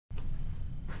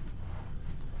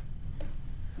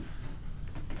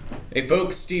Hey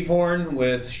folks, Steve Horn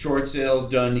with Short Sales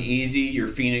Done Easy, your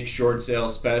Phoenix short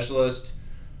sales specialist.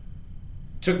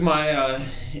 Took my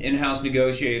in-house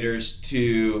negotiators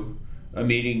to a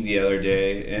meeting the other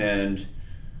day and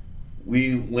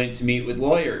we went to meet with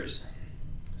lawyers.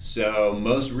 So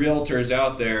most realtors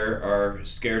out there are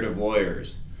scared of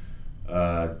lawyers.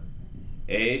 A,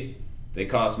 they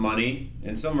cost money,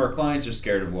 and some of our clients are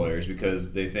scared of lawyers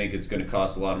because they think it's going to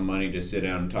cost a lot of money to sit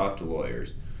down and talk to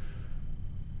lawyers.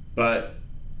 But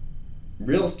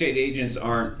real estate agents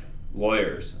aren't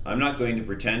lawyers. I'm not going to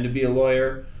pretend to be a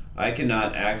lawyer. I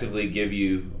cannot actively give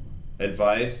you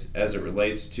advice as it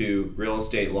relates to real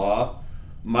estate law.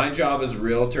 My job as a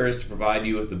realtor is to provide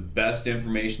you with the best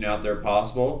information out there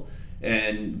possible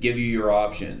and give you your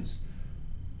options.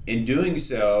 In doing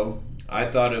so, I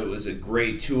thought it was a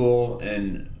great tool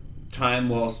and time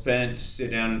well spent to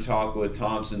sit down and talk with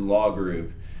Thomson Law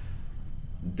Group.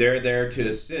 They're there to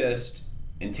assist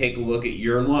and take a look at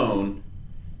your loan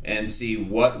and see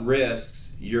what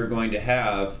risks you're going to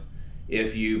have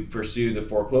if you pursue the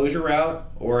foreclosure route,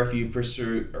 or if you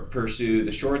pursue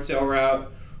the short sale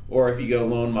route, or if you go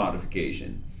loan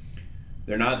modification.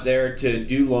 They're not there to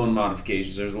do loan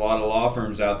modifications. There's a lot of law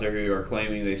firms out there who are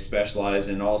claiming they specialize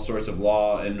in all sorts of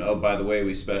law, and oh, by the way,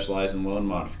 we specialize in loan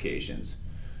modifications.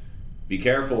 Be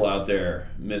careful out there,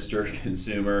 Mr.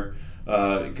 Consumer,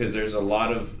 because there's a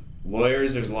lot of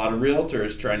lawyers, there's a lot of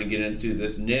realtors trying to get into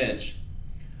this niche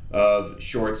of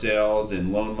short sales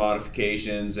and loan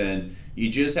modifications, and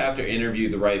you just have to interview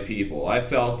the right people. I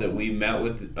felt that we met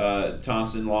with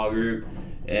Thomson Law Group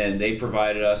and they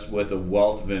provided us with a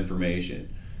wealth of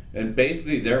information. And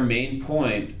basically their main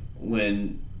point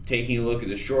when taking a look at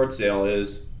the short sale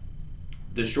is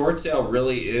the short sale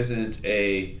really isn't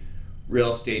a real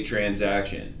estate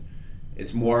transaction.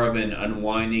 It's more of an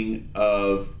unwinding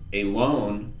of a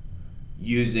loan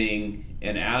using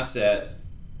an asset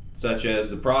such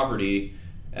as the property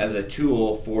as a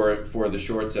tool for the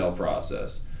short sale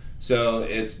process. So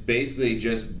it's basically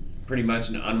just pretty much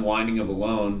an unwinding of a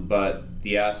loan, but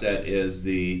the asset is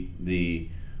the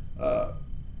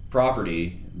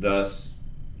property, thus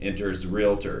enters the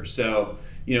realtor. So,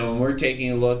 when we're taking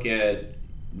a look at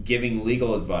giving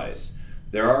legal advice,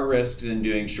 there are risks in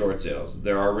doing short sales.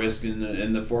 There are risks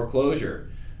in the foreclosure.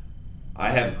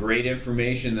 I have great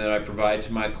information that I provide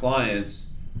to my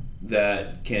clients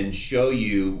that can show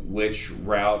you which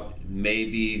route may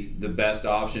be the best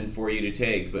option for you to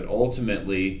take, but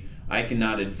ultimately I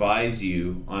cannot advise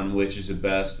you on which is the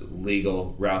best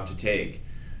legal route to take.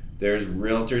 There's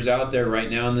realtors out there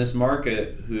right now in this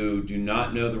market who do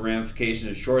not know the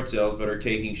ramifications of short sales but are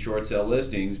taking short sale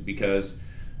listings because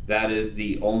that is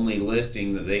the only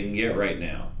listing that they can get right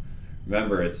now.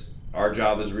 Remember, it's our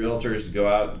job as realtors to go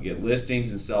out and get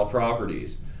listings and sell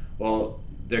properties. Well,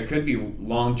 there could be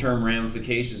long-term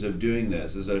ramifications of doing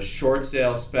this. As a short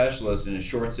sale specialist and a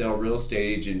short sale real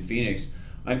estate agent in Phoenix,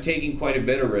 I'm taking quite a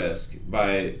bit of risk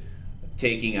by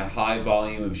taking a high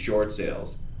volume of short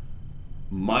sales.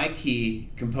 My key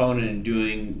component in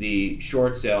doing the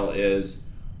short sale is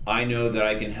I know that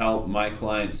I can help my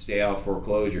clients stay out of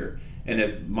foreclosure. And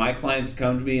if my clients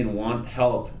come to me and want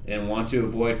help and want to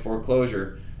avoid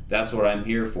foreclosure, that's what I'm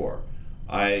here for.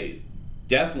 I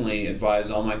definitely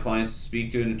advise all my clients to speak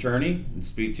to an attorney and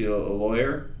speak to a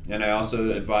lawyer, and I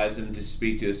also advise them to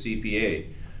speak to a CPA,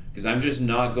 because I'm just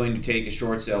not going to take a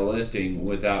short sale listing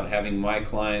without having my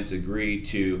clients agree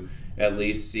to at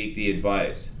least seek the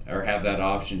advice or have that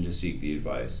option to seek the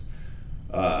advice.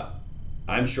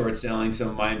 I'm short selling some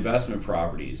of my investment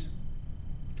properties.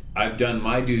 I've done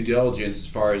my due diligence as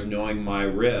far as knowing my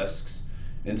risks,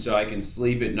 and so I can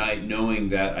sleep at night knowing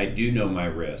that I do know my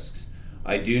risks.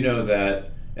 I do know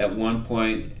that at one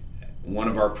point, one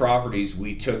of our properties,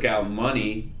 we took out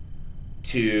money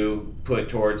to put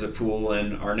towards a pool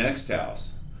in our next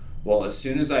house. Well, as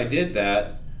soon as I did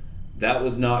that, that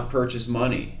was not purchase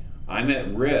money. I'm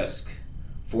at risk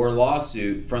for a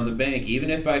lawsuit from the bank. Even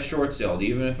if I short sold,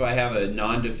 even if I have a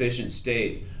non-deficient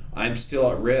state, I'm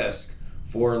still at risk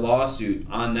for a lawsuit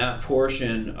on that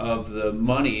portion of the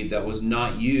money that was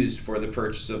not used for the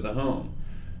purchase of the home.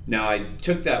 Now, I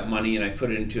took that money and I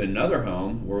put it into another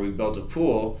home where we built a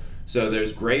pool, so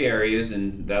there's gray areas,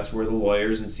 and that's where the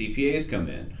lawyers and CPAs come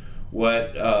in.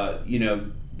 What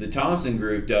the Thomson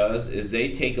Group does is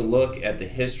they take a look at the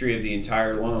history of the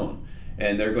entire loan,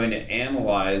 and they're going to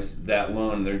analyze that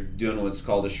loan. They're doing what's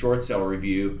called a short sale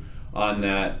review on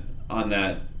that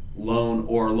loan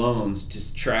or loans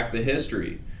to track the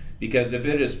history. Because if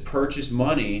it is purchase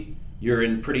money, you're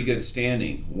in pretty good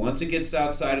standing. Once it gets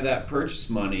outside of that purchase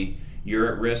money,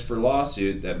 you're at risk for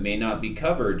lawsuit that may not be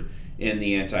covered in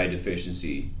the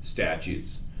anti-deficiency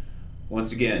statutes.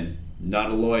 Once again,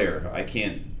 not a lawyer. I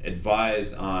can't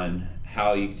advise on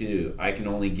how you do. I can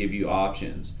only give you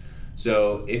options.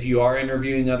 So if you are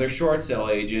interviewing other short sale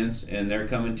agents and they're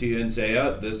coming to you and say,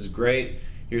 oh, this is great,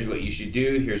 here's what you should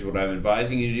do, here's what I'm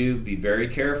advising you to do, be very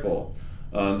careful.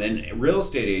 And real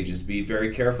estate agents, be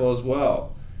very careful as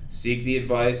well. Seek the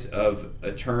advice of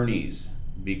attorneys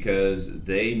because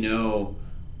they know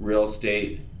real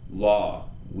estate law.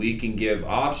 We can give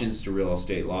options to real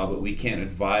estate law, but we can't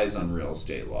advise on real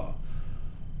estate law.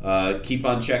 Keep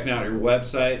on checking out your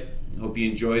website. Hope you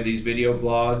enjoy these video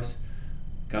blogs.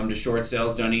 Come to Short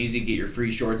Sales Done Easy, get your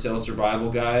free short sale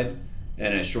survival guide.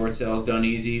 And at Short Sales Done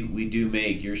Easy, we do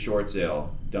make your short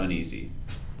sale done easy.